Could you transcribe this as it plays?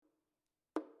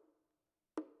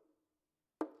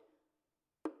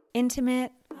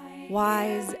Intimate,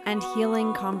 wise, and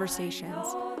healing conversations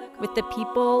with the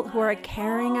people who are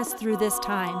carrying us through this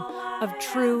time of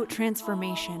true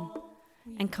transformation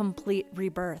and complete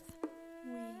rebirth.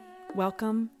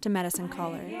 Welcome to Medicine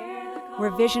Caller,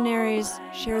 where visionaries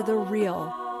share the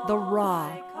real, the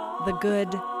raw, the good,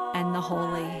 and the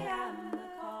holy.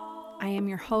 I am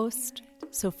your host,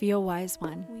 Sophia Wise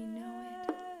One.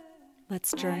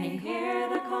 Let's journey. I hear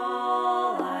the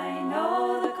call, I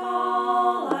know the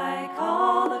call, I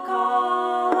call the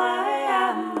call, I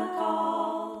am the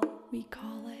call. We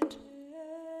call it.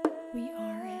 We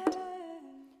are it.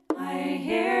 I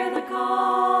hear the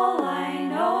call, I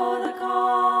know the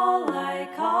call, I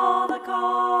call the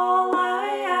call, I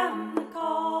am the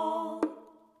call.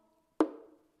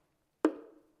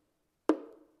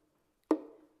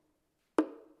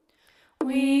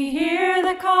 We hear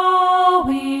the call,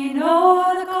 we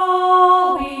know the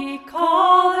call, we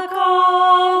call the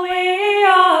call, we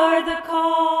are the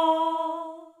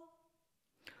call.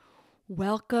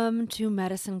 Welcome to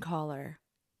Medicine Caller.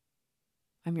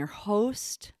 I'm your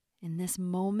host. In this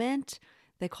moment,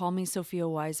 they call me Sophia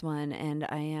Wise One, and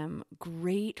I am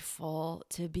grateful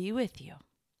to be with you.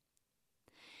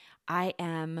 I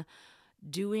am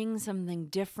doing something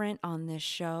different on this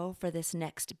show for this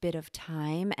next bit of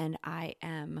time, and I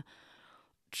am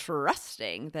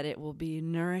trusting that it will be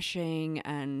nourishing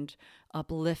and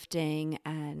uplifting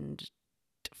and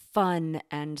fun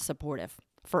and supportive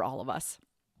for all of us.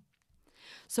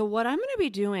 So what I'm going to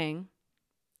be doing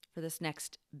for this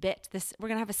next bit, we're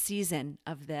going to have a season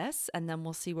of this, and then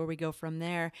we'll see where we go from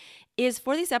there, is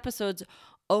for these episodes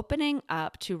opening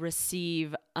up to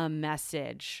receive a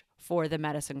message for the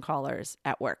medicine callers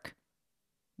at work.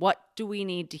 What do we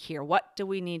need to hear? What do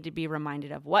we need to be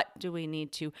reminded of? What do we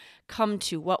need to come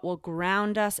to? What will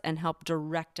ground us and help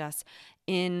direct us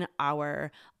in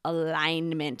our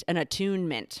alignment and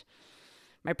attunement?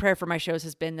 My prayer for my shows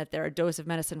has been that they're a dose of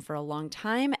medicine for a long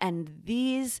time, and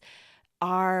these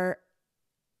are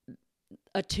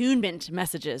attunement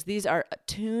messages. These are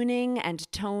tuning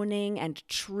and toning and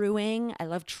truing. I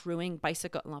love truing,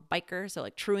 biker, so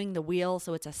like truing the wheel,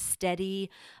 so it's a steady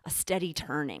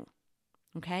turning.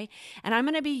 Okay? And I'm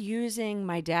going to be using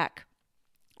my deck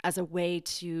as a way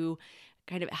to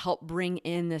kind of help bring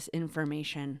in this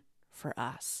information for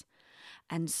us.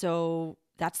 And so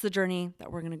that's the journey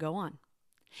that we're going to go on.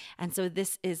 And so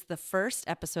this is the first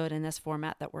episode in this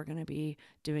format that we're going to be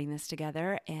doing this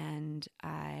together, and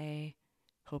I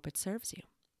hope it serves you.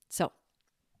 So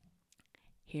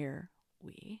here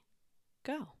we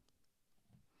go.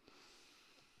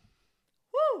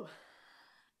 Woo!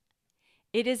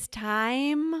 It is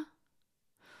time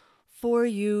for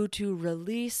you to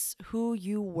release who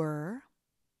you were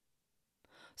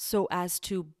so as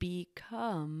to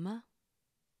become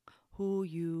who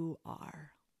you are.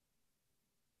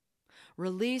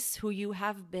 Release who you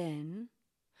have been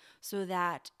so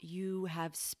that you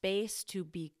have space to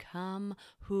become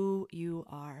who you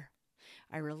are.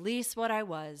 I release what I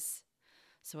was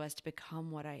so as to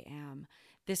become what I am.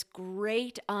 This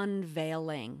great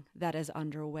unveiling that is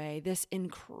underway, this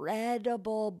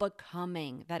incredible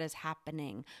becoming that is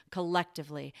happening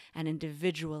collectively and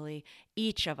individually,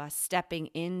 each of us stepping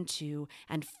into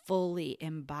and fully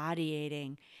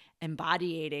embodying and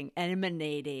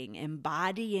emanating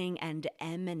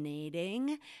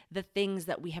the things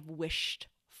that we have wished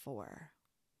for,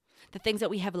 the things that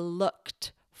we have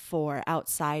looked for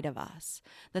outside of us,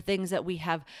 the things that we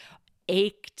have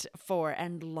ached for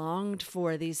and longed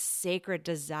for, these sacred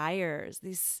desires,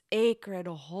 these sacred,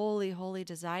 holy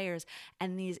desires,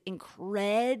 and these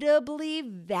incredibly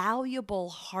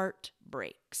valuable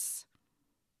heartbreaks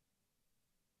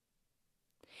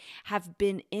have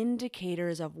been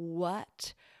indicators of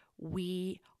what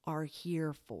we are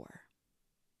here for.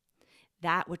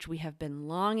 That which we have been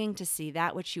longing to see,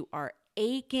 that which you are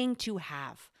aching to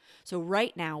have. So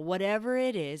right now, whatever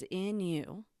it is in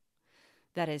you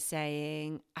that is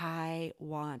saying, I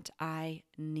want, I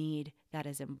need, that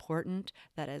is important,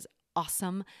 that is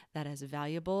awesome, that is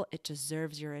valuable, it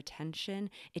deserves your attention.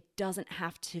 It doesn't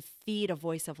have to feed a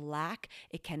voice of lack.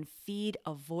 It can feed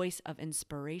a voice of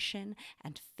inspiration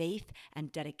and faith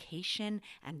and dedication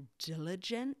and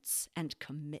diligence and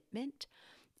commitment.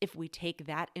 If we take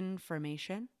that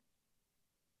information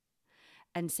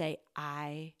and say,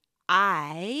 I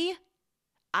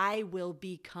will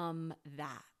become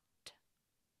that.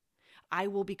 I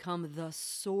will become the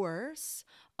source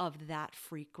of that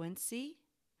frequency,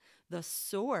 the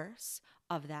source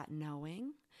of that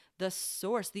knowing, the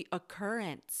source, the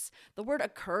occurrence. The word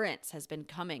occurrence has been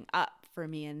coming up for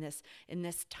me in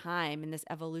this time, in this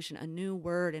evolution, a new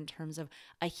word in terms of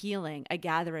a healing, a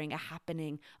gathering, a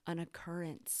happening, an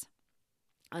occurrence,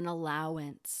 an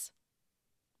allowance.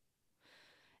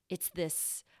 It's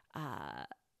this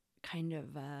kind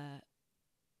of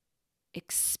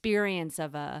experience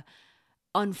of a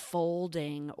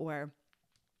unfolding or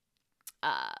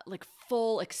like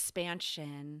full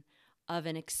expansion of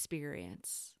an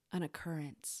experience, an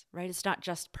occurrence, right? It's not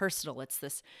just personal. It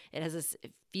has this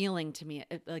feeling to me.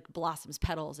 It like blossoms,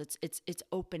 petals. It's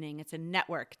opening. It's a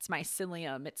network. It's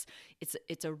mycelium.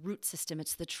 It's a root system.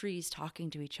 It's the trees talking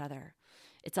to each other.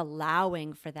 It's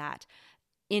allowing for that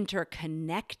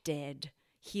interconnected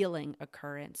healing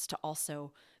occurrence to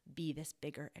also be this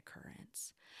bigger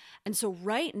occurrence. And so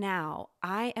right now,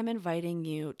 I am inviting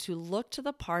you to look to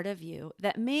the part of you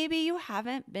that maybe you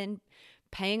haven't been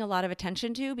paying a lot of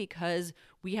attention to because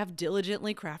we have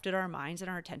diligently crafted our minds and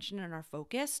our attention and our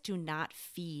focus to not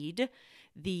feed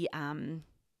the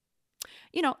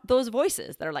those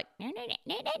voices that are like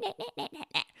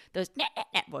those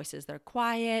voices. They're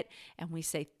quiet, and we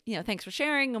say, thanks for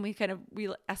sharing, and we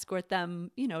escort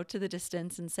them, to the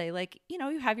distance and say, like,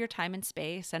 you have your time and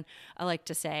space. And I like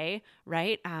to say,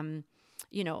 right,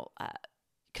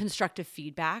 constructive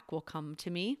feedback will come to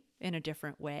me in a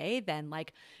different way than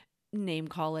like name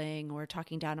calling or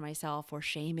talking down to myself or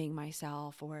shaming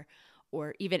myself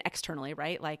or even externally,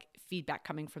 right? Like feedback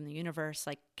coming from the universe,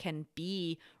 like can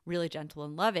be really gentle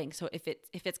and loving. So if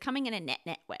it's coming in a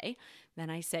net way, then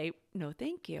I say, no,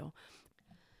 thank you.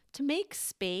 To make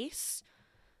space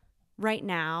right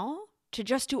now to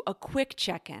just do a quick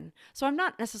check-in. So I'm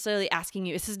not necessarily asking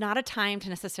you, this is not a time to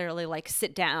necessarily like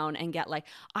sit down and get like,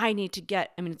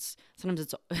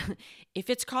 sometimes if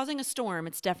it's causing a storm,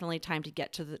 it's definitely time to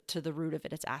get to the root of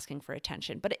it. It's asking for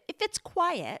attention. But if it's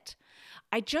quiet,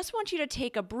 I just want you to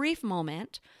take a brief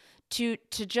moment to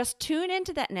just tune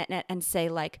into that net and say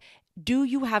like, do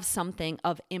you have something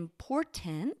of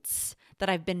importance that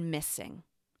I've been missing?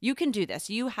 You can do this.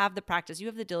 You have the practice. You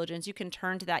have the diligence. You can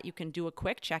turn to that. You can do a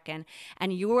quick check-in,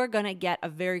 and you are going to get a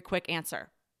very quick answer.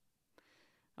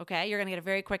 Okay? You're going to get a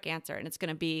very quick answer, and it's going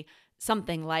to be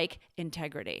something like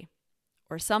integrity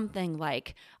or something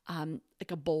like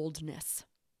a boldness.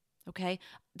 Okay?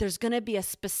 There's going to be a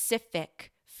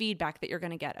specific feedback that you're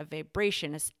going to get, a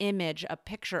vibration, an image, a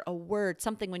picture, a word,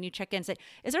 something when you check in. Say,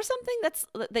 is there something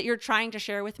that you're trying to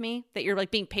share with me that you're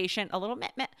like being patient, a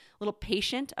little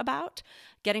patient about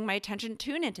getting my attention?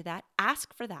 Tune into that,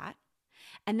 ask for that,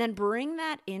 and then bring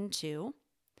that into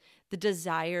the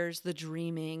desires, the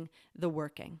dreaming, the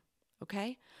working.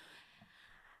 Okay?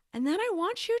 And then I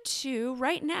want you to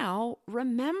right now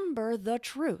remember the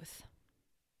truth.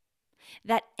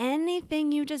 That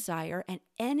anything you desire and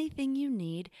anything you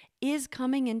need is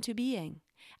coming into being,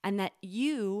 and that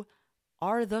you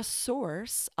are the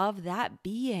source of that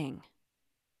being.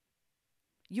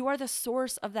 You are the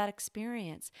source of that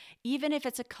experience, even if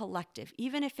it's a collective,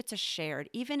 even if it's a shared,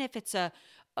 even if it's a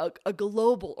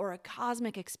global or a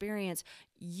cosmic experience.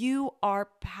 You are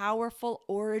powerful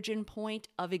origin point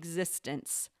of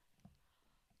existence.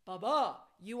 Baba,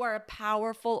 you are a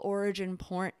powerful origin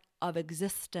point of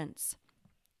existence.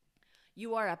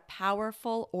 You are a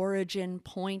powerful origin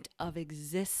point of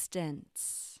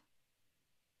existence.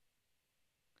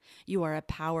 You are a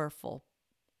powerful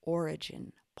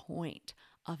origin point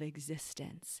of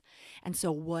existence. And so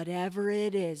whatever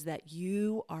it is that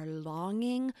you are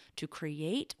longing to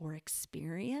create or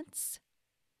experience,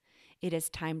 it is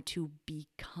time to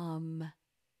become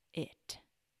it.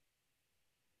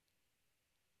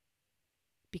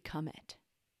 Become it.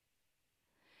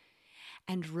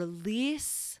 And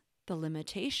release the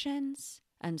limitations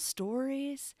and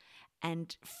stories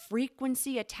and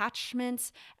frequency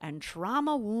attachments and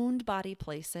trauma wound body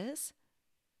places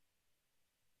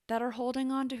that are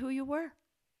holding on to who you were.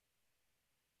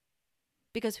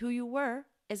 Because who you were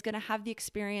is going to have the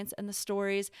experience and the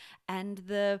stories and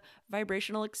the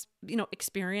vibrational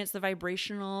experience, the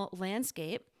vibrational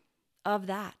landscape of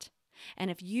that.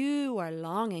 And if you are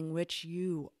longing, which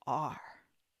you are,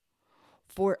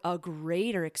 for a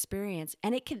greater experience.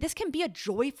 And this can be a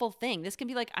joyful thing. This can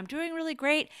be like, I'm doing really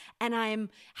great and I'm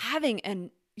having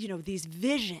these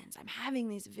visions. I'm having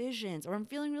these visions, or I'm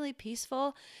feeling really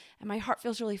peaceful and my heart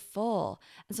feels really full.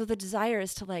 And so the desire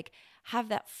is to like have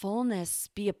that fullness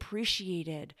be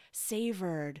appreciated,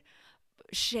 savored,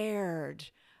 shared,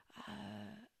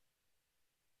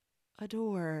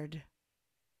 adored,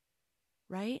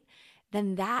 right?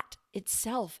 Then that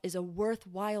itself is a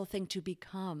worthwhile thing to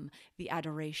become the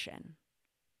adoration,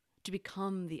 to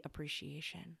become the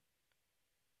appreciation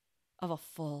of a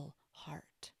full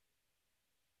heart.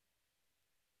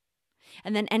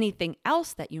 And then anything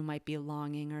else that you might be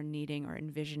longing or needing or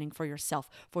envisioning for yourself,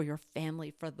 for your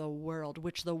family, for the world,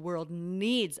 which the world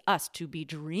needs us to be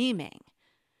dreaming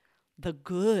the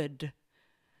good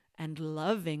and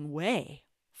loving way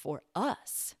for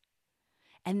us,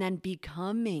 and then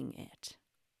becoming it.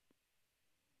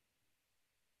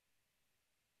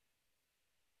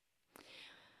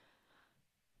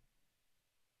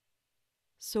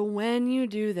 So when you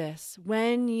do this,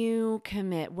 when you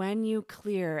commit, when you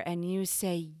clear and you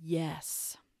say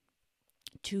yes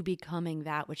to becoming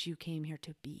that which you came here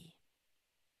to be,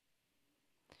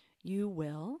 you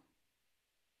will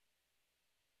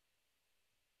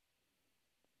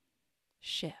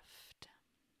shift.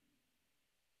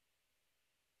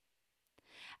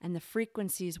 And the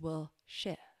frequencies will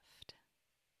shift.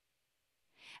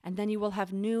 And then you will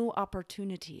have new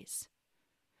opportunities.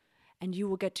 And you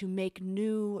will get to make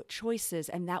new choices,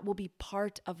 and that will be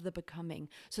part of the becoming.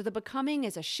 So the becoming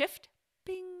is a shift,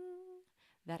 bing,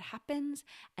 that happens,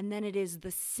 and then it is the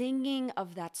singing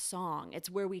of that song. It's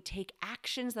where we take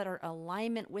actions that are in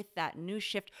alignment with that new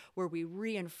shift, where we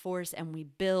reinforce and we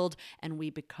build and we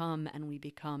become and we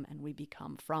become and we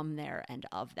become from there and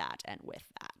of that and with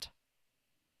that.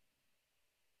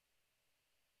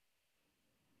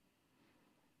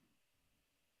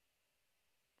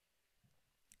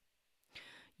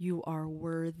 You are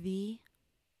worthy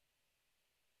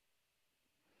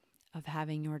of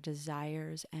having your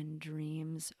desires and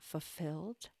dreams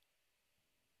fulfilled.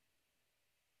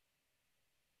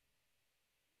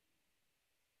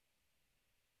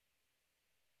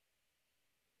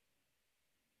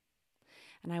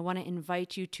 And I want to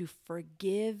invite you to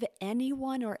forgive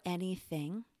anyone or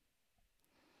anything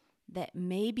that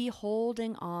may be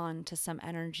holding on to some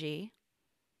energy.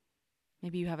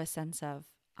 Maybe you have a sense of,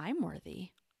 I'm worthy.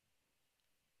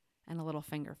 And a little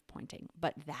finger pointing,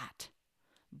 but that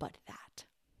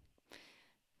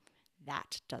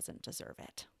doesn't deserve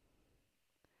it.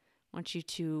 I want you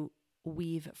to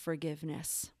weave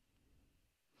forgiveness,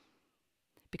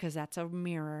 because that's a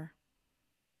mirror.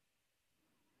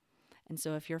 And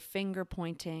so if you're finger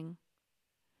pointing,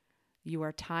 you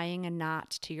are tying a knot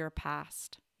to your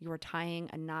past. You are tying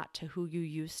a knot to who you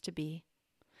used to be.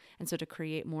 And so to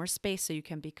create more space so you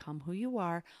can become who you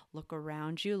are, look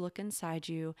around you, look inside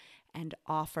you, and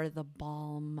offer the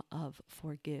balm of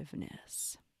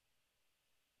forgiveness.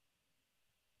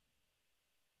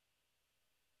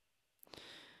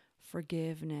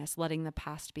 Forgiveness, letting the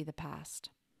past be the past.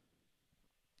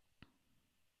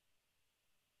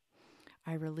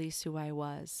 I release who I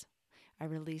was. I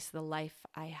release the life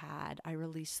I had. I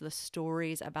release the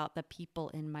stories about the people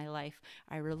in my life.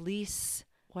 I release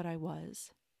what I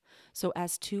was, so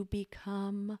as to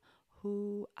become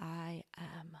who I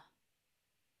am.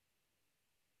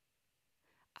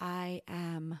 I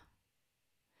am.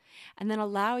 And then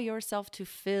allow yourself to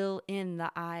fill in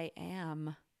the I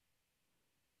am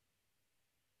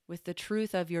with the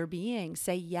truth of your being.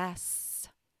 Say yes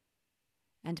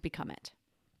and become it.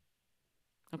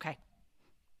 Okay.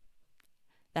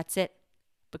 That's it.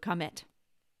 Become it.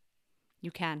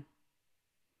 You can.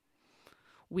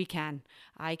 We can.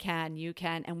 I can. You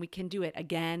can. And we can do it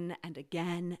again and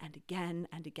again and again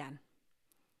and again.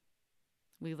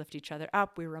 We lift each other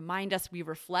up. We remind us. We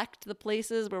reflect the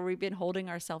places where we've been holding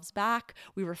ourselves back.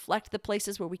 We reflect the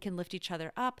places where we can lift each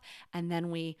other up. And then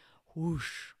we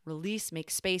whoosh, release, make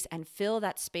space, and fill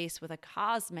that space with a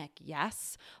cosmic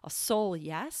yes, a soul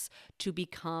yes, to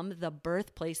become the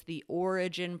birthplace, the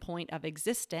origin point of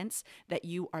existence that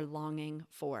you are longing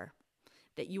for,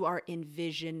 that you are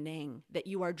envisioning, that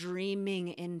you are dreaming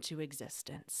into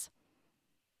existence.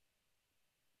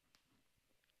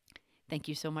 Thank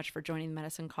you so much for joining the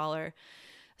Medicine Caller.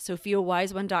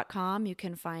 SophiaWiseOne.com. You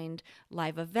can find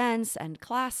live events and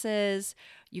classes.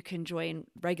 You can join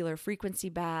regular frequency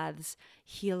baths,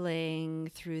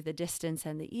 healing through the distance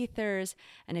and the ethers.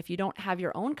 And if you don't have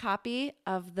your own copy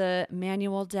of the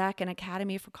manual deck and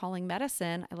Academy for Calling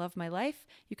Medicine, I Love My Life,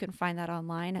 you can find that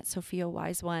online at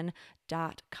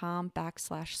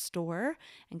SophiaWiseOne.com/store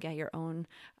and get your own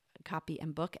copy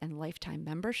and book and lifetime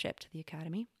membership to the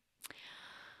Academy.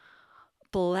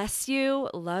 Bless you.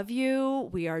 Love you.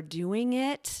 We are doing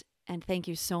it. And thank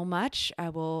you so much. I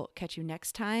will catch you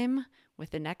next time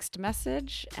with the next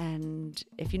message. And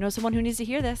if you know someone who needs to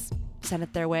hear this, send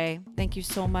it their way. Thank you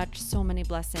so much. So many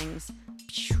blessings.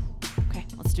 Okay,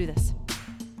 let's do this.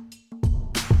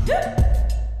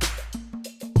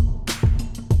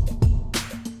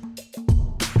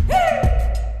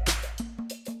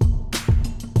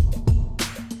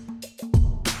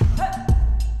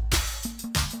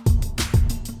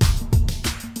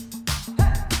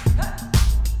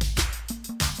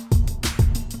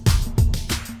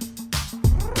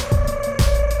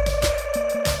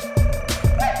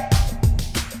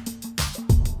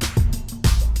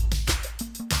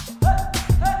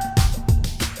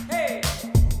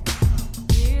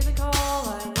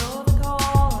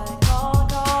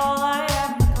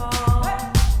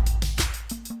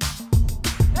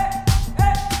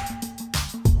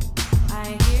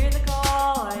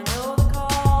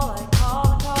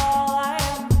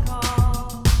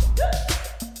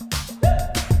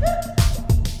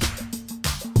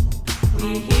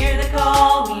 We hear the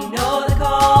call, we know the